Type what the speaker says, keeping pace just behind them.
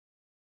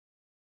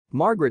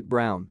Margaret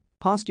Brown,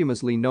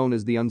 posthumously known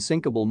as the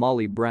Unsinkable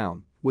Molly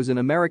Brown, was an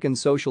American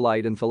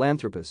socialite and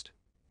philanthropist.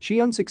 She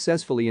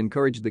unsuccessfully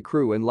encouraged the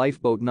crew in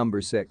Lifeboat No.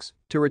 6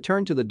 to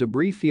return to the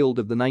debris field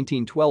of the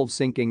 1912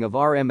 sinking of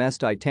RMS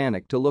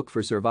Titanic to look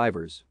for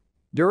survivors.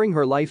 During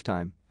her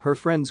lifetime, her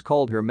friends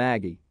called her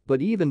Maggie,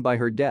 but even by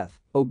her death,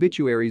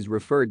 obituaries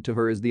referred to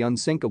her as the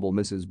Unsinkable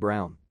Mrs.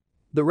 Brown.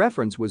 The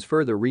reference was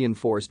further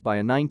reinforced by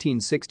a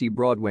 1960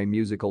 Broadway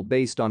musical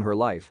based on her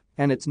life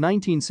and its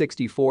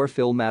 1964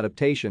 film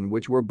adaptation,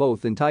 which were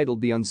both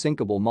entitled The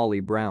Unsinkable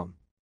Molly Brown.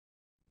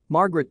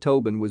 Margaret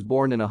Tobin was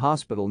born in a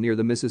hospital near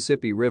the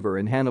Mississippi River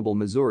in Hannibal,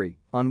 Missouri,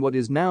 on what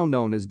is now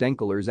known as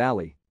Denkler's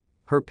Alley.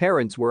 Her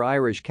parents were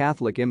Irish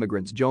Catholic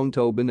immigrants Joan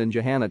Tobin and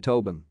Johanna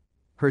Tobin.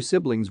 Her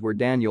siblings were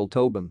Daniel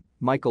Tobin,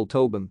 Michael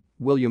Tobin,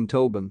 William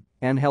Tobin,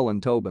 and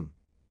Helen Tobin.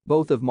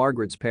 Both of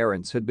Margaret's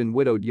parents had been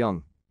widowed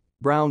young.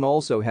 Brown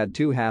also had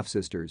two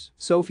half-sisters,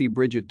 Sophie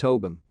Bridget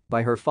Tobin,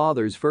 by her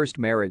father's first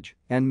marriage,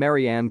 and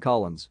Mary Ann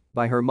Collins,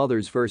 by her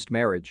mother's first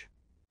marriage.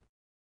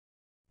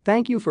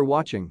 Thank you for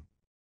watching.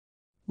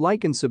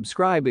 Like and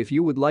subscribe if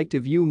you would like to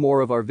view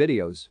more of our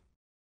videos.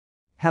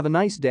 Have a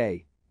nice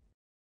day.